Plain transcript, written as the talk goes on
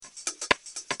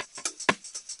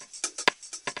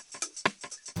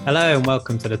Hello and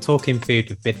welcome to the Talking Food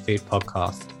with Bidfood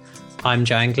podcast. I'm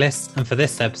Joe Inglis, and for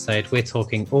this episode, we're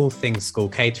talking all things school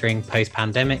catering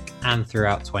post-pandemic and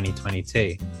throughout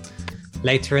 2022.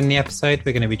 Later in the episode,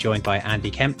 we're going to be joined by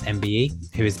Andy Kemp,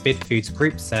 MBE, who is Bidfood's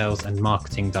Group Sales and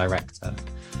Marketing Director.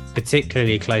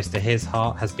 Particularly close to his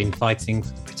heart has been fighting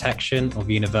for the protection of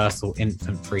universal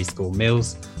infant free school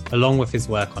meals, along with his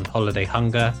work on holiday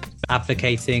hunger,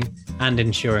 advocating and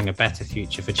ensuring a better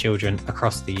future for children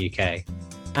across the UK.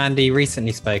 Andy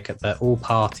recently spoke at the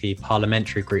all-party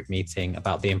parliamentary group meeting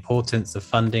about the importance of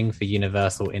funding for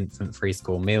universal infant free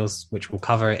school meals, which we'll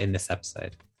cover in this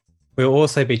episode. We'll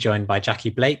also be joined by Jackie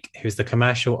Blake, who's the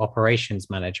Commercial Operations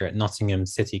Manager at Nottingham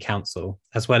City Council,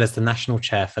 as well as the National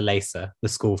Chair for LASA, the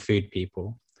School Food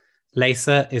People.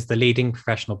 LASA is the leading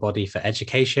professional body for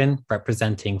education,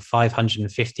 representing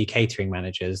 550 catering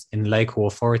managers in local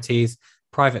authorities,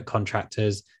 private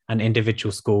contractors, and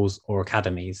individual schools or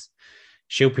academies.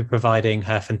 She'll be providing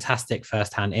her fantastic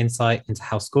first-hand insight into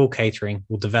how school catering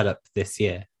will develop this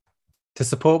year. To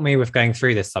support me with going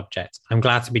through this subject, I'm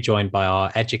glad to be joined by our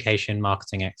education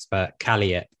marketing expert,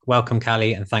 Callie Yip. Welcome,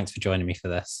 Callie, and thanks for joining me for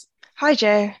this. Hi,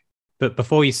 Joe. But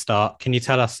before you start, can you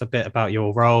tell us a bit about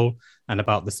your role and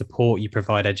about the support you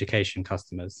provide education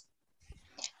customers?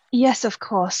 Yes, of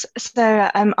course. So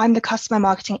I'm the customer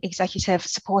marketing executive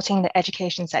supporting the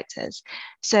education sectors.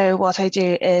 So what I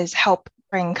do is help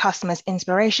bring customers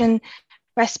inspiration,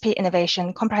 recipe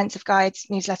innovation, comprehensive guides,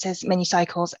 newsletters, menu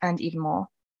cycles, and even more.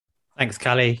 Thanks,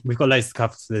 Callie. We've got loads to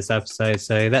cover for this episode,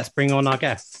 so let's bring on our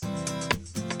guests.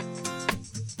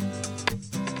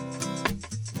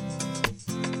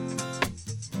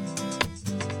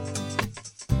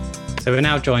 So we're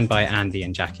now joined by Andy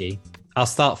and Jackie. I'll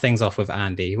start things off with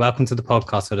Andy. Welcome to the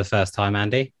podcast for the first time,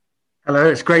 Andy. Hello,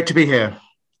 it's great to be here.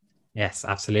 Yes,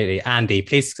 absolutely. Andy,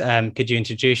 please, could you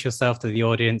introduce yourself to the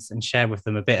audience and share with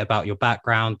them a bit about your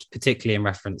background, particularly in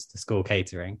reference to school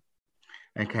catering?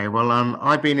 Okay, well,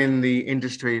 I've been in the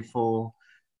industry for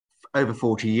over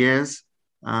 40 years.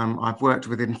 I've worked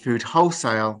within food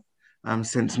wholesale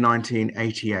since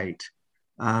 1988.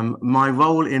 My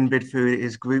role in Bidfood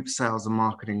is Group Sales and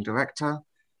Marketing Director,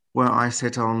 where I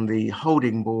sit on the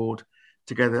holding board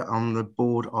together on the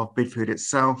board of Bidfood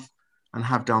itself, and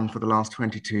have done for the last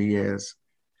 22 years.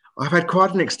 I've had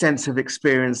quite an extensive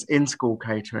experience in school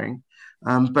catering,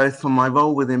 both from my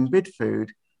role within Bidfood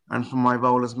and from my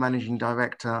role as managing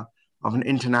director of an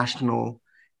international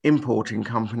importing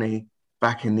company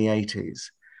back in the 80s.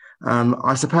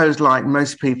 I suppose, like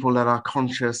most people that are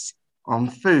conscious on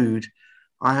food,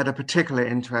 I had a particular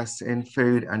interest in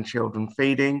food and children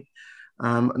feeding,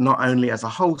 not only as a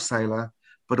wholesaler,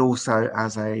 but also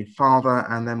as a father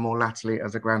and then more latterly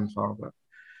as a grandfather.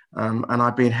 And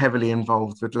I've been heavily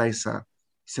involved with LASA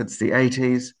since the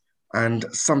 80s, and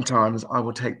sometimes I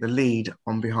will take the lead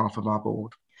on behalf of our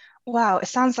board. Wow, it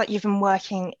sounds like you've been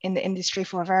working in the industry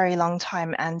for a very long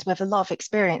time and with a lot of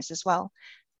experience as well.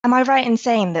 Am I right in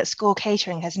saying that school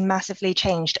catering has massively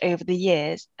changed over the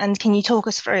years? And can you talk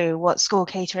us through what school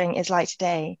catering is like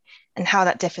today and how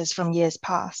that differs from years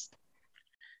past?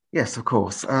 Yes, of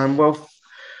course. Well,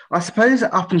 I suppose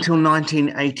up until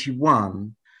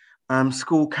 1981,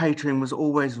 school catering was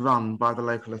always run by the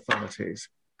local authorities,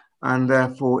 and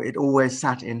therefore it always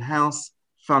sat in-house,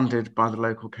 funded by the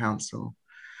local council.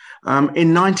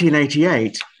 In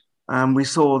 1988, we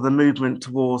saw the movement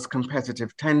towards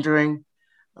competitive tendering,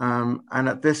 and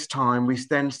at this time, we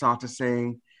then started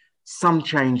seeing some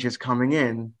changes coming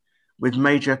in, with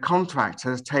major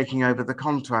contractors taking over the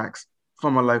contracts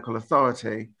from a local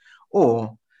authority,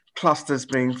 or clusters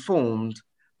being formed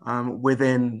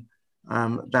within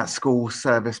that school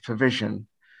service provision.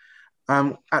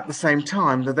 At the same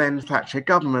time, the then Thatcher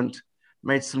government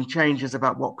made some changes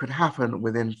about what could happen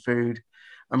within food,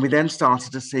 and we then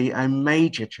started to see a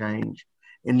major change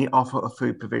in the offer of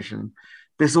food provision.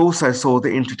 This also saw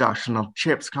the introduction of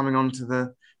chips coming onto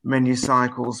the menu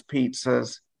cycles,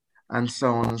 pizzas, and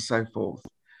so on and so forth.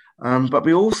 But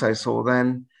we also saw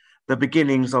then the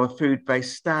beginnings of a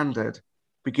food-based standard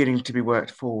beginning to be worked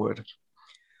forward.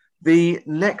 The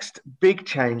next big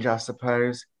change, I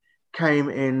suppose, came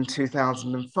in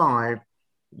 2005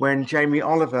 when Jamie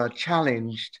Oliver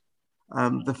challenged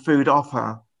the food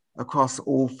offer across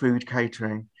all food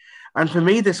catering. And for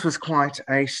me, this was quite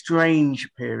a strange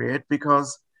period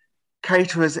because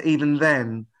caterers even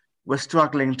then were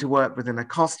struggling to work within a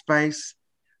cost base,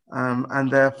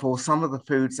 and therefore some of the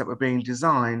foods that were being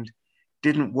designed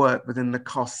didn't work within the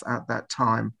costs at that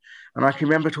time. And I can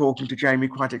remember talking to Jamie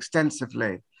quite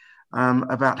extensively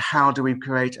about how do we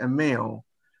create a meal.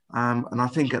 And I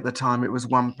think at the time it was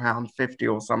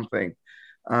 £1.50 or something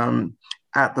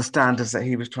at the standards that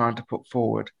he was trying to put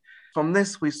forward. From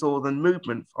this, we saw the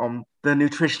movement from the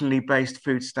nutritionally based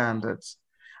food standards.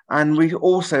 And we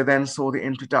also then saw the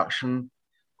introduction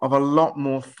of a lot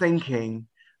more thinking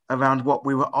around what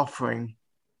we were offering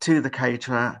to the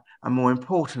caterer, and more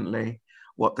importantly,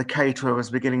 what the caterer was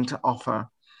beginning to offer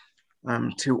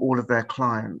to all of their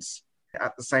clients.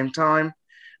 At the same time,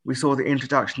 we saw the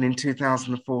introduction in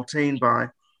 2014 by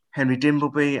Henry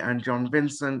Dimbleby and John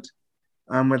Vincent,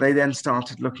 where they then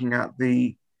started looking at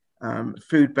the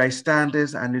food-based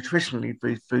standards and nutritionally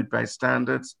food-based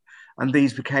standards, and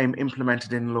these became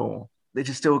implemented in law. This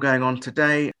is still going on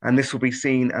today, and this will be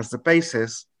seen as the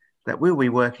basis that we'll be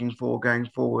working for going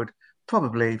forward,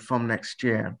 probably from next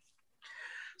year.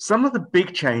 Some of the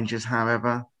big changes,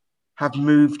 however, have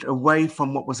moved away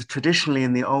from what was traditionally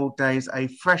in the old days a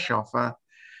fresh offer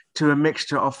to a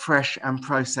mixture of fresh and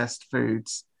processed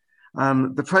foods.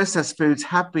 The processed foods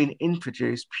have been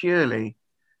introduced purely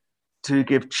to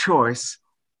give choice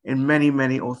in many,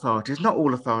 many authorities. Not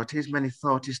all authorities, many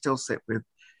authorities still sit with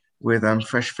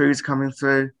fresh foods coming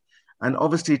through. And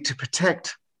obviously to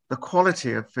protect the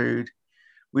quality of food,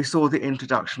 we saw the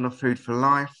introduction of Food for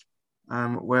Life,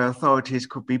 where authorities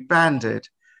could be banded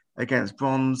against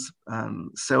bronze,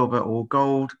 silver or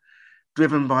gold,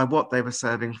 driven by what they were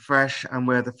serving fresh and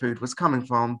where the food was coming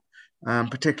from,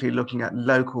 particularly looking at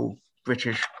local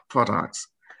British products.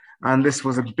 And this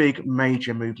was a big,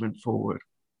 major movement forward.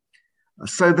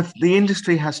 So the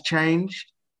industry has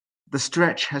changed, the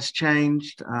stretch has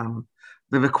changed,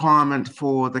 the requirement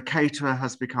for the caterer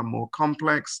has become more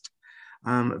complex,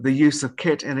 the use of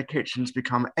kit in a kitchen has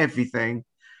become everything,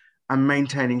 and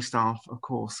maintaining staff, of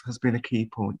course, has been a key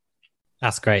point.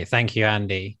 That's great. Thank you,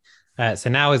 Andy. So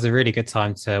now is a really good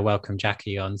time to welcome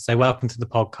Jackie on. So welcome to the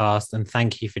podcast and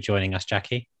thank you for joining us,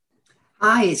 Jackie.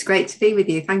 Hi, it's great to be with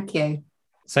you. Thank you.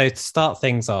 So to start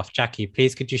things off, Jackie,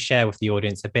 please could you share with the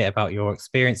audience a bit about your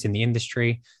experience in the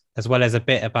industry, as well as a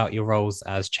bit about your roles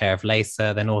as chair of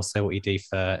LASA, then also what you do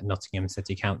for Nottingham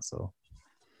City Council?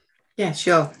 Yeah,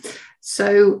 sure.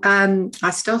 So I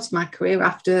started my career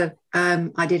after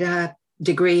I did a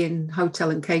degree in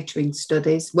hotel and catering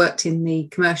studies, worked in the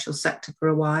commercial sector for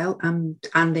a while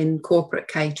and in corporate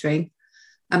catering.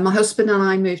 And my husband and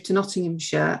I moved to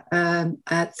Nottinghamshire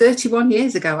 31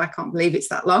 years ago. I can't believe it's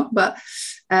that long, but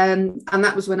and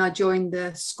that was when I joined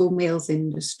the school meals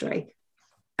industry.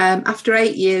 After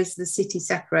 8 years, the city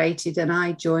separated and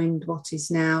I joined what is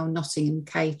now Nottingham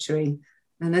Catering.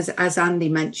 And as Andy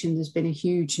mentioned, there's been a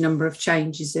huge number of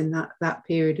changes in that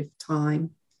period of time.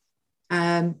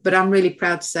 But I'm really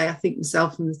proud to say I think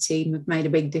myself and the team have made a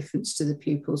big difference to the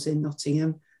pupils in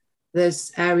Nottingham.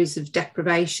 There's areas of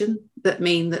deprivation that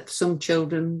mean that for some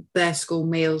children, their school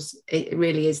meals, it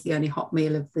really is the only hot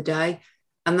meal of the day.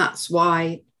 And that's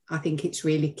why I think it's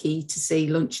really key to see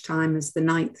lunchtime as the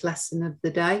 9th lesson of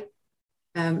the day.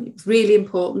 It's really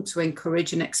important to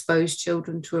encourage and expose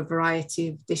children to a variety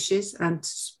of dishes and to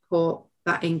support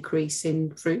that increase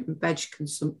in fruit and veg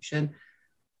consumption.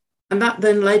 And that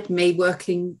then led me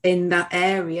working in that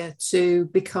area to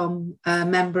become a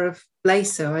member of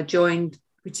LASA. I joined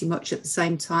pretty much at the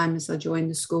same time as I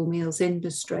joined the school meals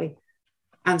industry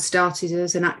and started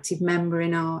as an active member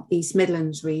in our East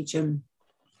Midlands region.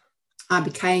 I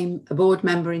became a board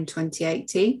member in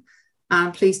 2018.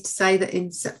 I'm pleased to say that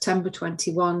in September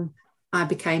 21, I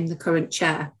became the current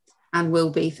chair and will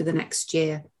be for the next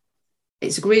year.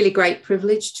 It's a really great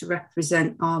privilege to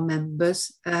represent our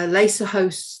members. LASA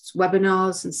hosts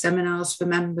webinars and seminars for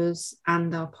members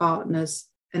and our partners,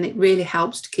 and it really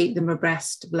helps to keep them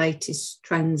abreast of latest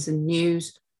trends and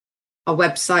news. Our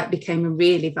website became a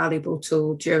really valuable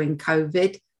tool during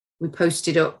COVID. We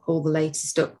posted up all the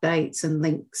latest updates and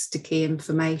links to key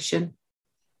information.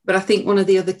 But I think one of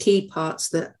the other key parts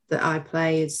that I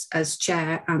play as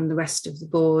chair and the rest of the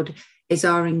board is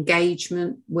our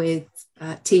engagement with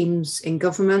teams in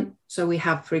government. So we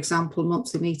have, for example, a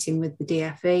monthly meeting with the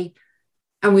DfE,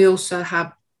 and we also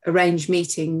have arranged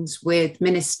meetings with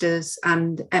ministers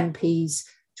and MPs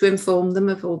to inform them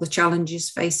of all the challenges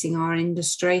facing our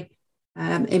industry.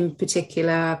 In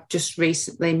particular, I've just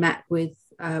recently met with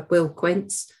Will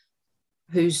Quince,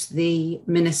 who's the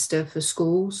Minister for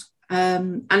Schools.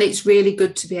 And it's really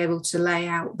good to be able to lay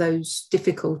out those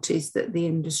difficulties that the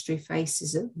industry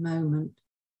faces at the moment.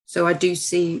 So I do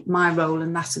see my role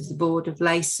and that of the board of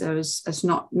LASA as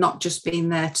not just being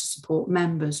there to support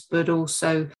members, but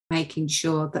also making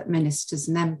sure that ministers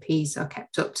and MPs are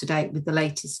kept up to date with the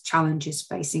latest challenges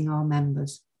facing our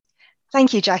members.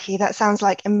 Thank you, Jackie. That sounds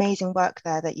like amazing work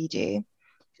there that you do.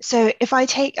 So if I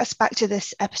take us back to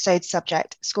this episode's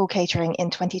subject, school catering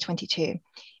in 2022,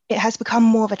 It has become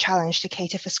more of a challenge to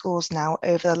cater for schools now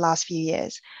over the last few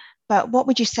years. But what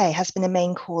would you say has been the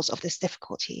main cause of this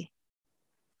difficulty?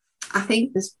 I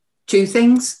think there's two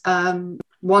things.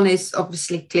 One is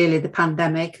obviously clearly the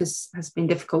pandemic has been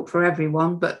difficult for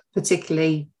everyone, but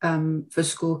particularly for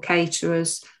school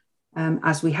caterers,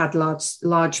 as we had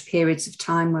large periods of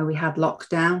time where we had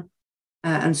lockdown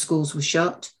and schools were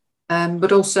shut,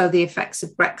 but also the effects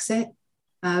of Brexit.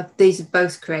 These have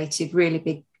both created really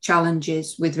big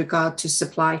challenges with regard to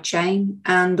supply chain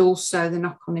and also the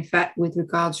knock-on effect with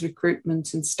regards to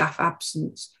recruitment and staff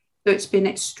absence. So it's been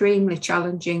extremely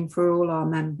challenging for all our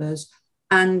members.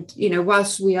 And,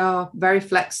 whilst we are very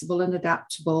flexible and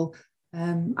adaptable,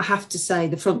 I have to say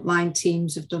the frontline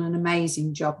teams have done an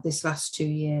amazing job this last 2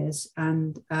 years.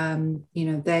 And,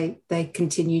 they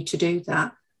continue to do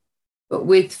that. But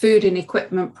with food and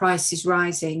equipment prices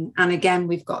rising, and again,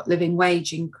 we've got living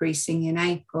wage increasing in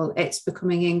April, it's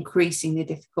becoming increasingly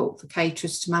difficult for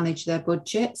caterers to manage their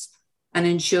budgets and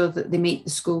ensure that they meet the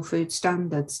school food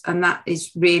standards. And that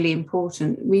is really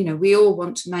important. We all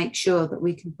want to make sure that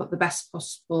we can put the best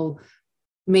possible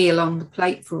meal on the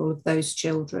plate for all of those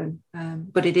children.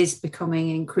 But it is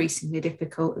becoming increasingly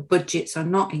difficult. The budgets are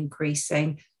not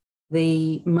increasing.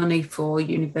 The money for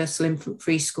universal infant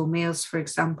preschool meals, for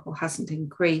example, hasn't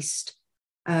increased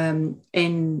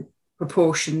in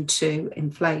proportion to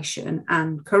inflation.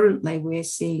 And currently we're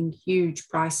seeing huge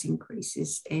price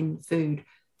increases in food.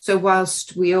 So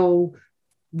whilst we all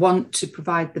want to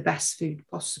provide the best food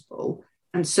possible,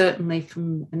 and certainly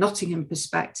from a Nottingham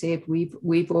perspective,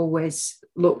 we've always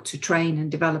looked to train and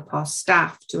develop our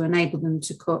staff to enable them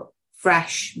to cook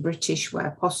fresh British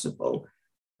where possible.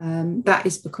 That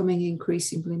is becoming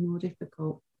increasingly more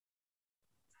difficult.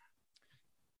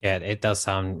 Yeah, it does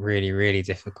sound really, really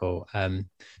difficult.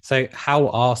 So how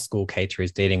are school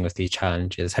caterers dealing with these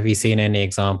challenges? Have you seen any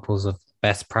examples of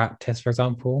best practice, for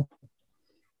example?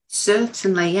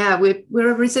 Certainly, yeah.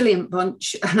 We're a resilient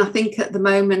bunch. And I think at the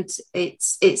moment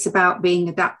it's about being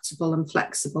adaptable and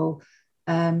flexible.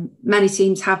 Many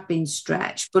teams have been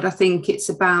stretched, but I think it's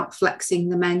about flexing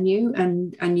the menu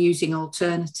and using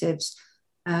alternatives.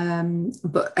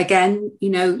 But again,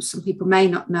 some people may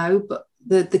not know, but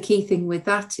the key thing with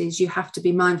that is you have to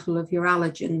be mindful of your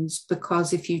allergens,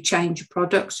 because if you change a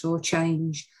product or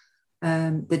change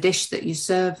the dish that you're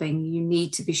serving, you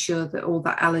need to be sure that all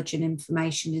that allergen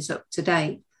information is up to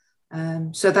date.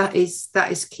 So that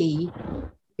is key.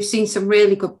 We've seen some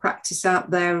really good practice out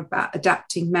there about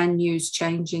adapting menus,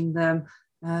 changing them.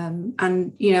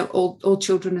 And all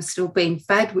children are still being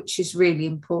fed, which is really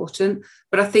important.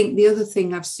 But I think the other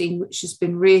thing I've seen, which has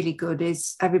been really good,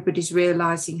 is everybody's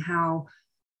realising how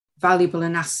valuable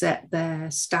an asset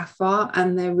their staff are,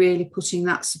 and they're really putting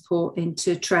that support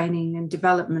into training and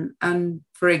development. And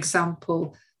for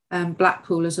example,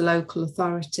 Blackpool as a local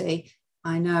authority,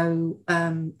 I know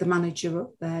the manager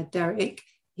up there, Derek,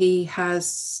 he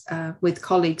has with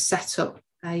colleagues set up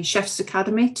a chef's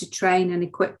academy to train and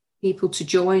equip people to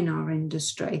join our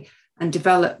industry and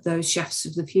develop those chefs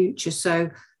of the future. So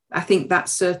I think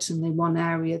that's certainly one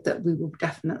area that we will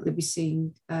definitely be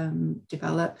seeing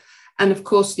develop. And of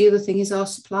course, the other thing is our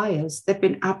suppliers. They've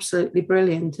been absolutely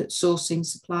brilliant at sourcing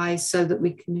supplies so that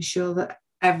we can ensure that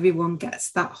everyone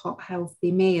gets that hot,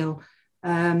 healthy meal.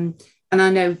 And I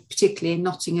know particularly in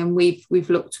Nottingham, we've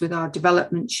looked with our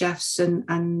development chefs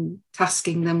and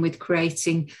tasking them with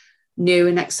creating new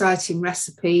and exciting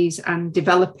recipes and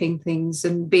developing things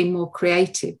and being more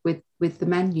creative with the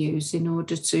menus in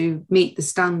order to meet the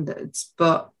standards,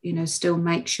 but still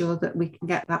make sure that we can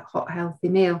get that hot, healthy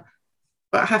meal.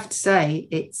 But I have to say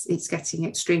it's getting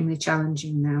extremely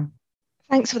challenging now.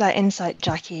 Thanks for that insight,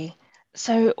 Jackie.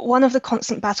 So one of the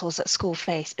constant battles that schools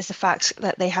face is the fact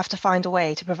that they have to find a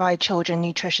way to provide children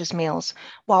nutritious meals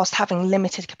whilst having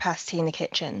limited capacity in the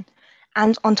kitchen.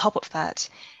 And on top of that,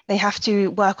 they have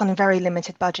to work on a very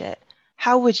limited budget.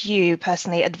 How would you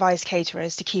personally advise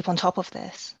caterers to keep on top of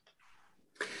this?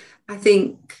 I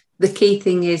think the key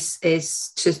thing is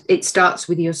it starts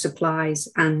with your supplies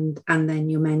and then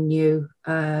your menu,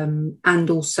 and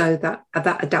also that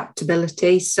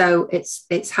adaptability. So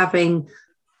it's having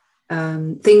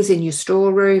things in your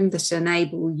storeroom that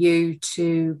enable you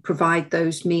to provide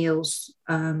those meals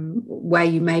where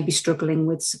you may be struggling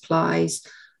with supplies.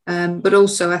 But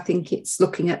also I think it's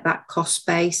looking at that cost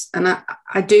base. And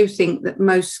I do think that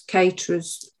most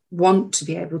caterers want to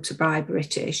be able to buy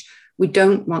British. We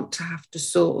don't want to have to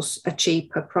source a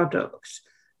cheaper product.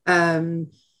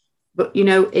 But,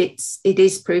 it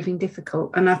is proving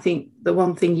difficult. And I think the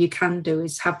one thing you can do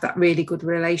is have that really good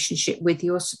relationship with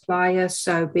your supplier.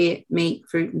 So be it meat,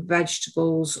 fruit and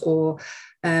vegetables, or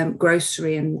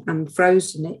grocery and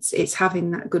frozen. It's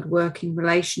having that good working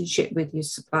relationship with your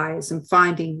suppliers and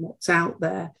finding what's out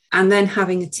there, and then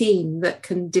having a team that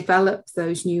can develop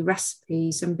those new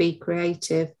recipes and be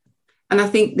creative. And I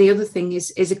think the other thing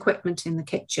is equipment in the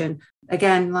kitchen.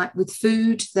 Again, like with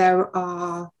food, there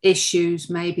are issues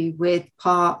maybe with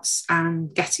parts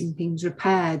and getting things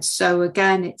repaired. So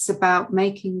again, it's about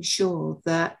making sure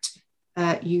that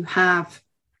you have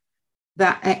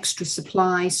that extra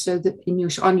supply so that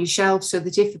on your shelf, so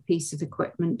that if a piece of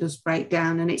equipment does break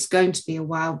down, and it's going to be a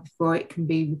while before it can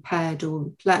be repaired or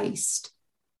replaced,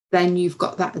 then you've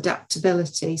got that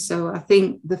adaptability. So I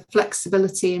think the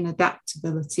flexibility and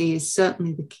adaptability is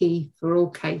certainly the key for all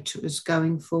caterers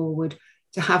going forward,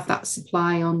 to have that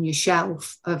supply on your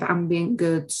shelf of ambient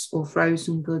goods or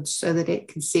frozen goods so that it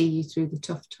can see you through the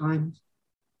tough times.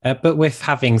 But with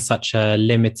having such a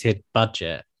limited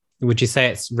budget, would you say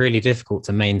it's really difficult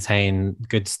to maintain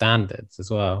good standards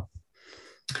as well?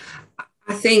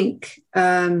 I think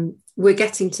we're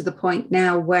getting to the point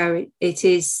now where it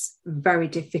is very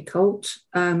difficult.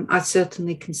 I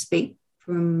certainly can speak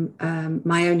from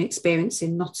my own experience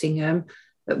in Nottingham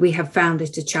that we have found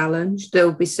it a challenge. There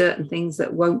will be certain things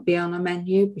that won't be on a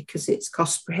menu because it's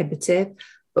cost prohibitive.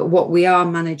 But what we are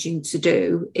managing to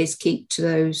do is keep to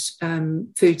those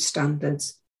food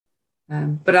standards.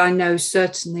 But I know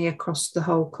certainly across the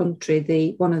whole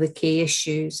country, one of the key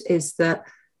issues is that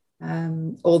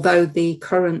although the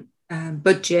current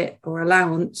budget or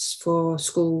allowance for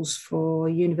schools for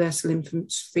universal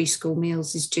infant free school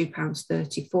meals is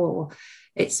 £2.34,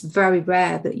 it's very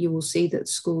rare that you will see that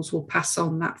schools will pass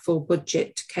on that full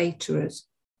budget to caterers.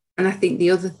 And I think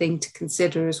the other thing to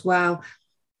consider as well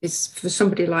is for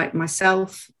somebody like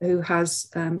myself who has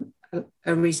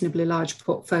a reasonably large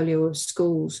portfolio of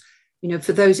schools,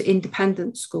 for those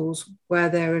independent schools where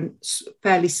they're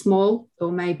fairly small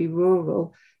or maybe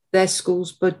rural, their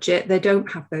school's budget, they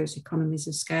don't have those economies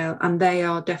of scale, and they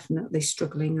are definitely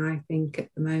struggling, I think, at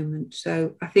the moment.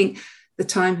 So I think the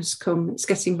time has come. It's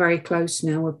getting very close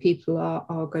now where people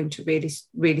are going to really,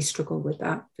 really struggle with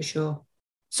that for sure.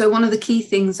 So one of the key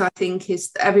things I think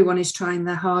is that everyone is trying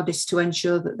their hardest to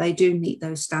ensure that they do meet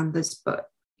those standards. But,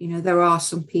 there are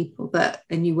some people that,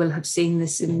 and you will have seen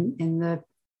this in the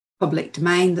public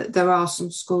domain, that there are some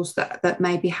schools that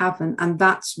maybe haven't. And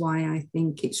that's why I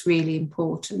think it's really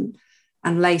important.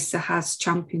 And LASA has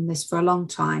championed this for a long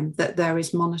time, that there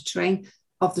is monitoring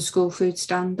of the school food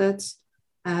standards.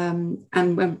 And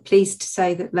I'm pleased to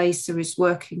say that LASA is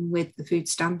working with the Food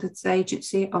Standards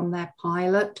Agency on their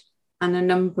pilot, and a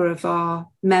number of our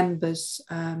members,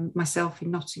 myself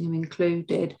in Nottingham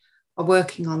included, are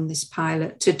working on this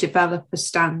pilot to develop a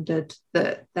standard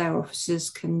that their officers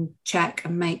can check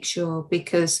and make sure,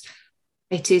 because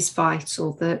it is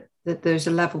vital that there's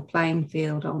a level playing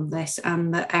field on this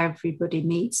and that everybody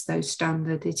meets those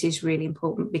standards. It is really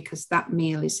important because that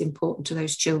meal is important to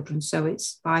those children. So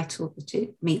it's vital that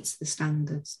it meets the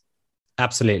standards.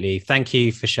 Absolutely. Thank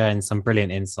you for sharing some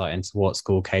brilliant insight into what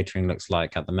school catering looks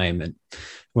like at the moment.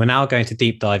 We're now going to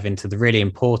deep dive into the really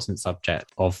important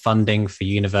subject of funding for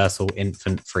universal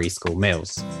infant free school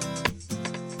meals.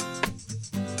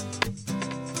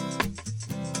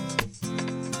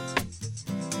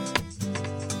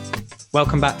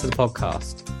 Welcome back to the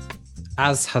podcast.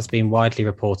 As has been widely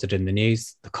reported in the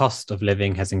news, the cost of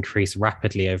living has increased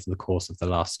rapidly over the course of the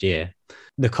last year.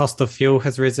 The cost of fuel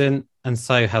has risen, and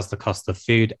so has the cost of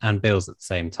food and bills at the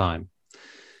same time.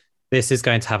 This is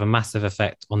going to have a massive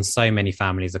effect on so many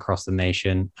families across the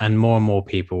nation, and more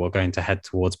people are going to head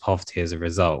towards poverty as a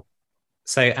result.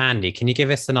 So, Andy, can you give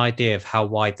us an idea of how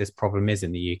wide this problem is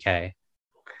in the UK?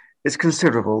 It's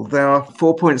considerable. There are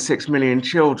 4.6 million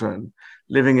children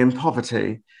living in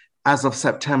poverty as of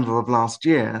September of last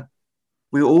year.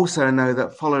 We also know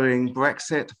that following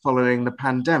Brexit, following the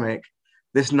pandemic,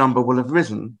 this number will have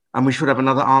risen, and we should have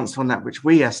another answer on that, which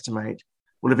we estimate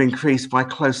will have increased by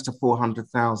close to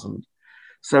 400,000.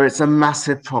 So it's a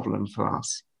massive problem for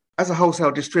us. As a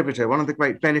wholesale distributor, one of the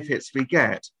great benefits we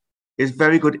get is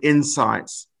very good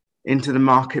insights into the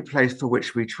marketplace for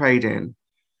which we trade in.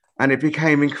 And it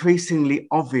became increasingly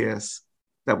obvious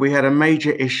that we had a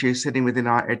major issue sitting within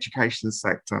our education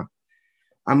sector.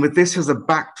 And with this as a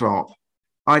backdrop,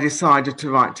 I decided to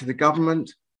write to the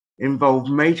government, involve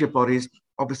major bodies,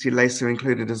 obviously LASA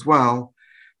included as well,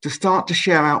 to start to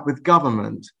share out with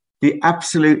government the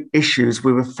absolute issues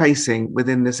we were facing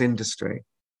within this industry.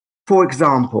 For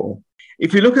example,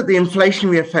 if you look at the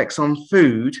inflationary effects on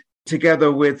food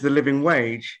together with the living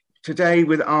wage, today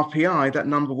with RPI, that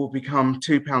number will become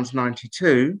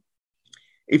 £2.92.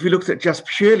 If you looked at just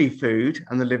purely food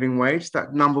and the living wage,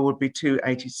 that number would be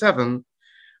 £2.87.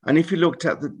 And if you looked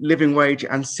at the living wage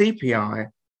and CPI,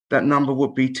 that number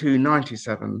would be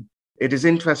 297. It is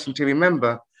interesting to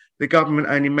remember the government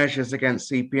only measures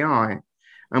against CPI,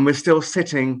 and we're still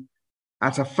sitting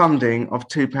at a funding of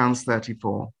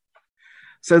 £2.34.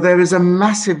 So there is a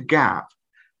massive gap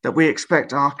that we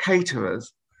expect our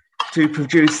caterers to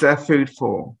produce their food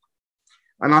for.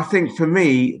 And I think for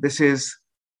me, this is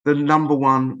the number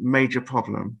one major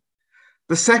problem.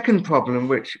 The second problem,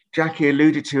 which Jackie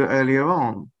alluded to earlier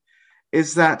on,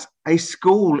 is that a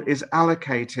school is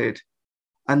allocated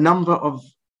a number of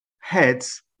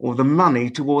heads or the money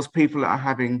towards people that are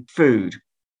having food.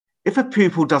 If a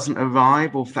pupil doesn't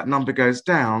arrive or if that number goes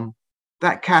down,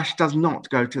 that cash does not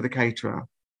go to the caterer.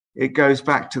 It goes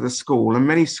back to the school. And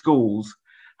many schools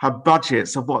have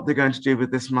budgets of what they're going to do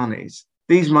with this monies.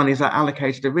 These monies are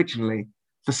allocated originally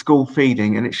for school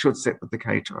feeding, and it should sit with the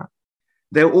caterer.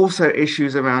 There are also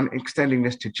issues around extending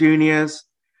this to juniors.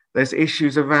 There's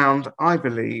issues around, I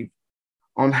believe,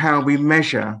 on how we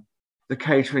measure the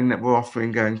catering that we're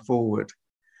offering going forward.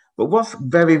 But what's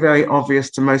very, very obvious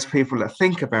to most people that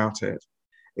think about it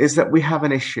is that we have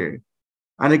an issue.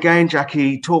 And again,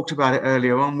 Jackie talked about it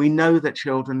earlier on. We know that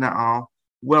children that are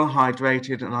well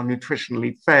hydrated and are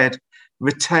nutritionally fed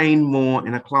retain more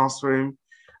in a classroom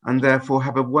and therefore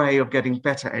have a way of getting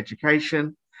better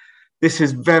education. This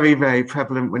is very, very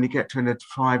prevalent when you get to a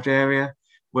deprived area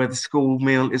where the school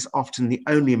meal is often the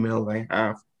only meal they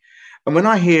have. And when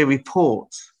I hear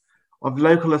reports of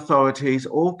local authorities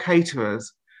or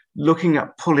caterers looking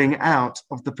at pulling out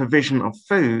of the provision of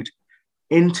food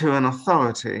into an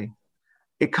authority,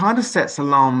 it kind of sets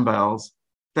alarm bells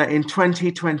that in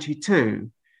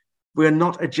 2022, we're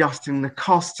not adjusting the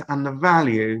cost and the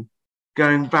value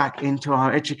going back into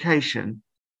our education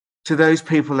to those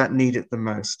people that need it the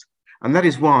most. And that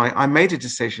is why I made a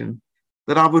decision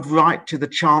that I would write to the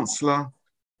Chancellor,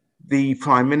 the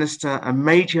Prime Minister, and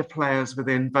major players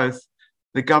within both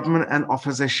the government and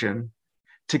opposition,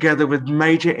 together with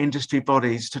major industry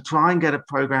bodies, to try and get a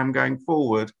programme going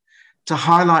forward to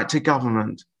highlight to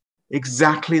government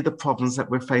exactly the problems that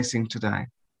we're facing today.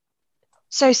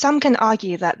 So some can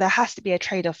argue that there has to be a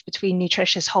trade-off between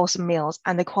nutritious, wholesome meals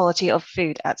and the quality of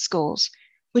food at schools.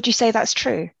 Would you say that's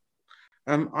true?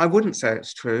 I wouldn't say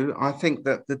it's true. I think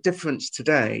that the difference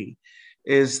today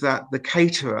is that the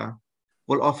caterer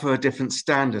will offer a different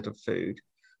standard of food.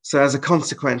 So as a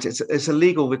consequence, it's a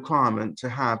legal requirement to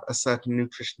have a certain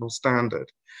nutritional standard.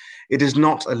 It is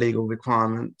not a legal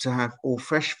requirement to have all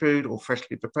fresh food or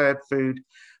freshly prepared food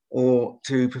or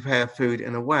to prepare food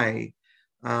in a way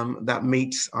that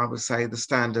meets, I would say, the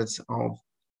standards of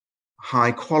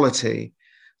high quality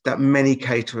that many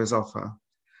caterers offer.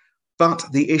 But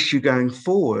the issue going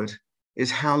forward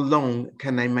is how long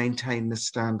can they maintain this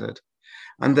standard?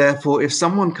 And therefore, if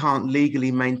someone can't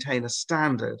legally maintain a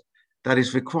standard that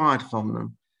is required from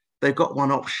them, they've got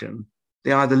one option.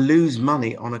 They either lose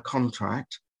money on a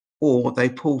contract or they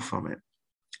pull from it.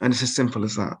 And it's as simple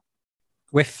as that.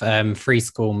 With free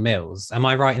school meals, am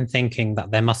I right in thinking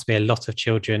that there must be a lot of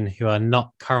children who are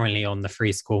not currently on the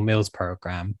free school meals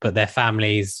programme, but their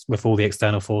families, with all the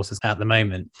external forces at the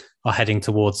moment, are heading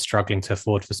towards struggling to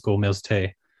afford for school meals too?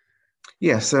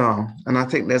 Yes, there are. And I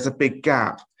think there's a big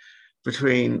gap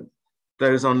between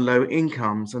those on low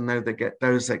incomes and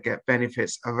those that get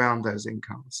benefits around those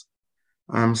incomes.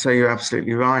 So you're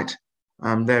absolutely right.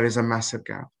 There is a massive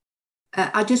gap.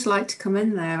 I'd just like to come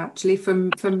in there, actually,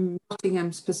 from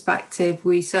Nottingham's perspective.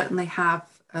 We certainly have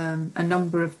a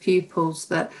number of pupils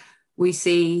that we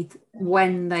see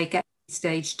when they get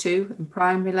stage 2 and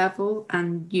primary level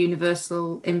and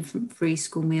universal infant free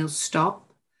school meals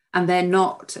stop, and they're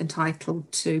not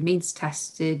entitled to means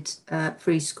tested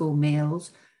free school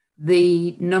meals.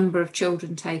 The number of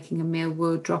children taking a meal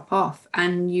will drop off,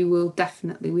 and you will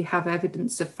definitely, we have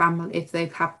evidence of family, if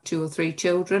they've had 2 or 3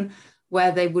 children,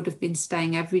 where they would have been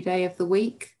staying every day of the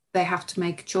week, they have to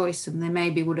make a choice and they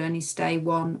maybe would only stay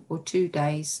 1 or 2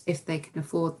 days if they can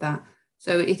afford that.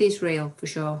 So it is real for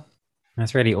sure.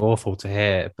 That's really awful to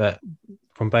hear. But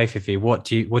from both of you, what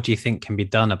do you think can be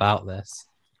done about this?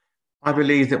 I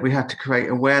believe that we have to create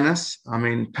awareness. I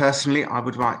mean, personally, I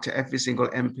would write to every single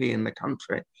MP in the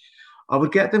country. I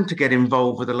would get them to get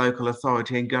involved with the local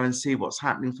authority and go and see what's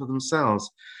happening for themselves.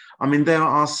 I mean, there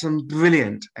are some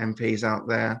brilliant MPs out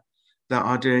there that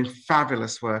are doing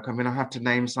fabulous work. I mean, I have to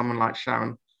name someone like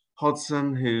Sharon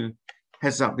Hodson, who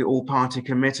heads up the all-party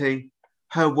committee.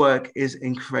 Her work is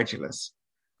incredulous,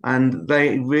 and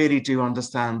they really do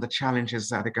understand the challenges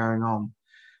that are going on.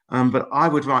 But I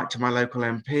would write to my local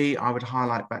MP, I would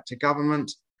highlight back to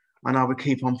government, and I would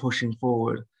keep on pushing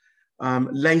forward.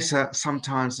 Later,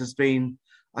 sometimes there's been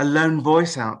a lone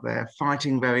voice out there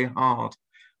fighting very hard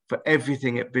for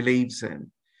everything it believes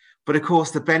in. But of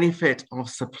course, the benefit of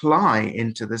supply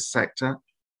into this sector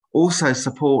also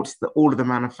supports all of the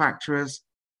manufacturers,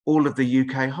 all of the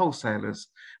UK wholesalers,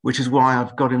 which is why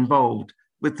I've got involved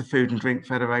with the Food and Drink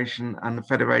Federation and the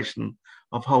Federation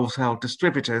of Wholesale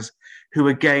Distributors, who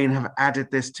again have added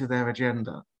this to their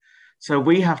agenda. So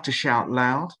we have to shout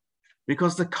loud,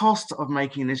 because the cost of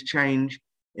making this change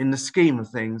in the scheme of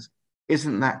things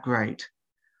isn't that great.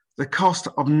 The cost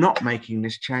of not making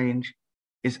this change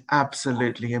is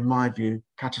absolutely, in my view,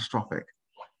 catastrophic.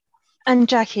 And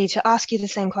Jackie, to ask you the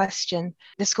same question,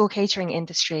 the school catering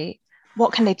industry,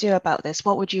 what can they do about this?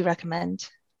 What would you recommend?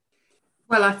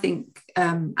 Well, I think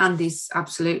Andy's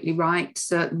absolutely right.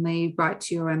 Certainly, write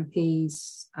to your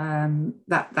MPs.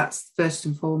 That's first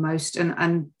and foremost.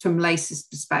 And from LACE's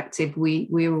perspective,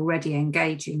 we're already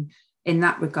engaging in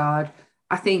that regard.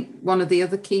 I think one of the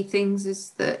other key things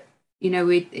is that,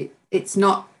 it's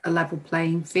not a level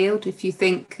playing field. If you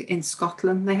think in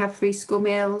Scotland, they have free school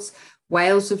meals.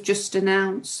 Wales have just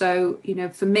announced. So,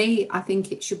 for me, I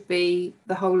think it should be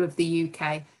the whole of the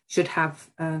UK should have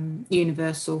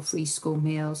universal free school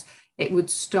meals. It would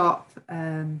stop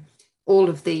all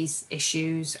of these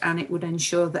issues, and it would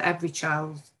ensure that every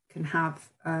child can have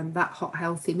that hot,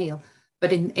 healthy meal.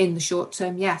 But in the short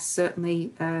term, yes,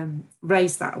 certainly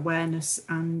raise that awareness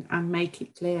and make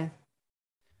it clear.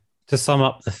 To sum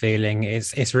up the feeling,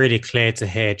 it's really clear to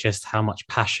hear just how much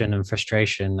passion and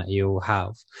frustration that you all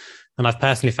have. And I've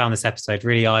personally found this episode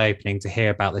really eye-opening to hear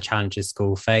about the challenges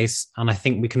schools face. And I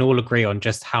think we can all agree on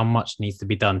just how much needs to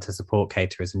be done to support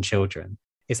caterers and children.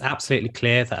 It's absolutely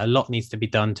clear that a lot needs to be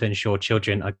done to ensure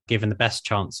children are given the best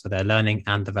chance for their learning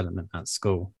and development at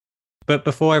school. But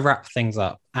before I wrap things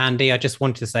up, Andy, I just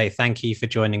wanted to say thank you for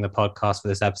joining the podcast for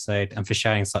this episode and for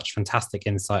sharing such fantastic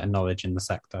insight and knowledge in the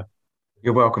sector.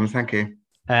 You're welcome. Thank you.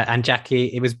 And Jackie,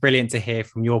 it was brilliant to hear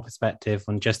from your perspective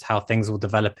on just how things will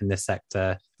develop in this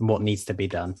sector and what needs to be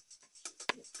done.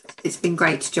 It's been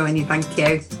great to join you. Thank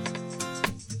you.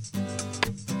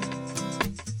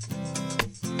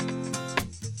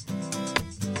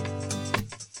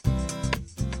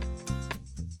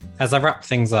 As I wrap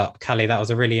things up, Callie, that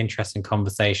was a really interesting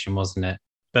conversation, wasn't it?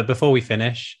 But before we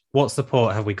finish, what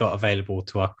support have we got available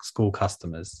to our school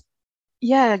customers?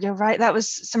 Yeah, you're right. That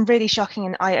was some really shocking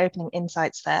and eye-opening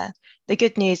insights there. The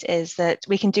good news is that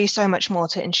we can do so much more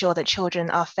to ensure that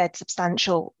children are fed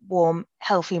substantial, warm,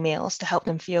 healthy meals to help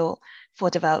them fuel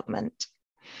for development.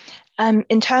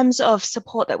 In terms of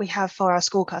support that we have for our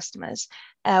school customers,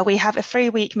 we have a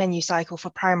 3-week menu cycle for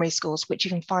primary schools, which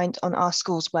you can find on our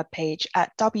school's webpage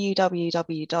at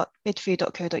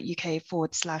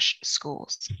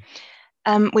www.bidfood.co.uk/schools.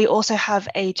 We also have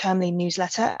a termly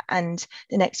newsletter, and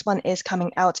the next one is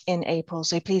coming out in April.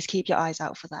 So please keep your eyes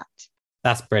out for that.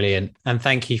 That's brilliant. And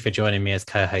thank you for joining me as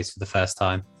co-host for the first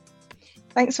time.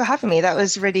 Thanks for having me. That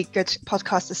was a really good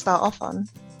podcast to start off on.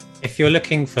 If you're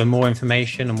looking for more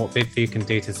information on what BidFood can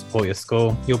do to support your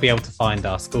school, you'll be able to find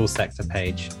our school sector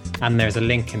page, and there's a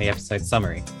link in the episode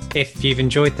summary. If you've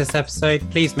enjoyed this episode,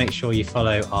 please make sure you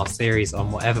follow our series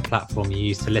on whatever platform you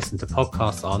use to listen to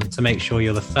podcasts on to make sure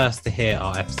you're the first to hear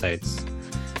our episodes.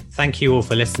 Thank you all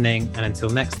for listening, and until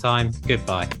next time,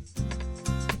 goodbye.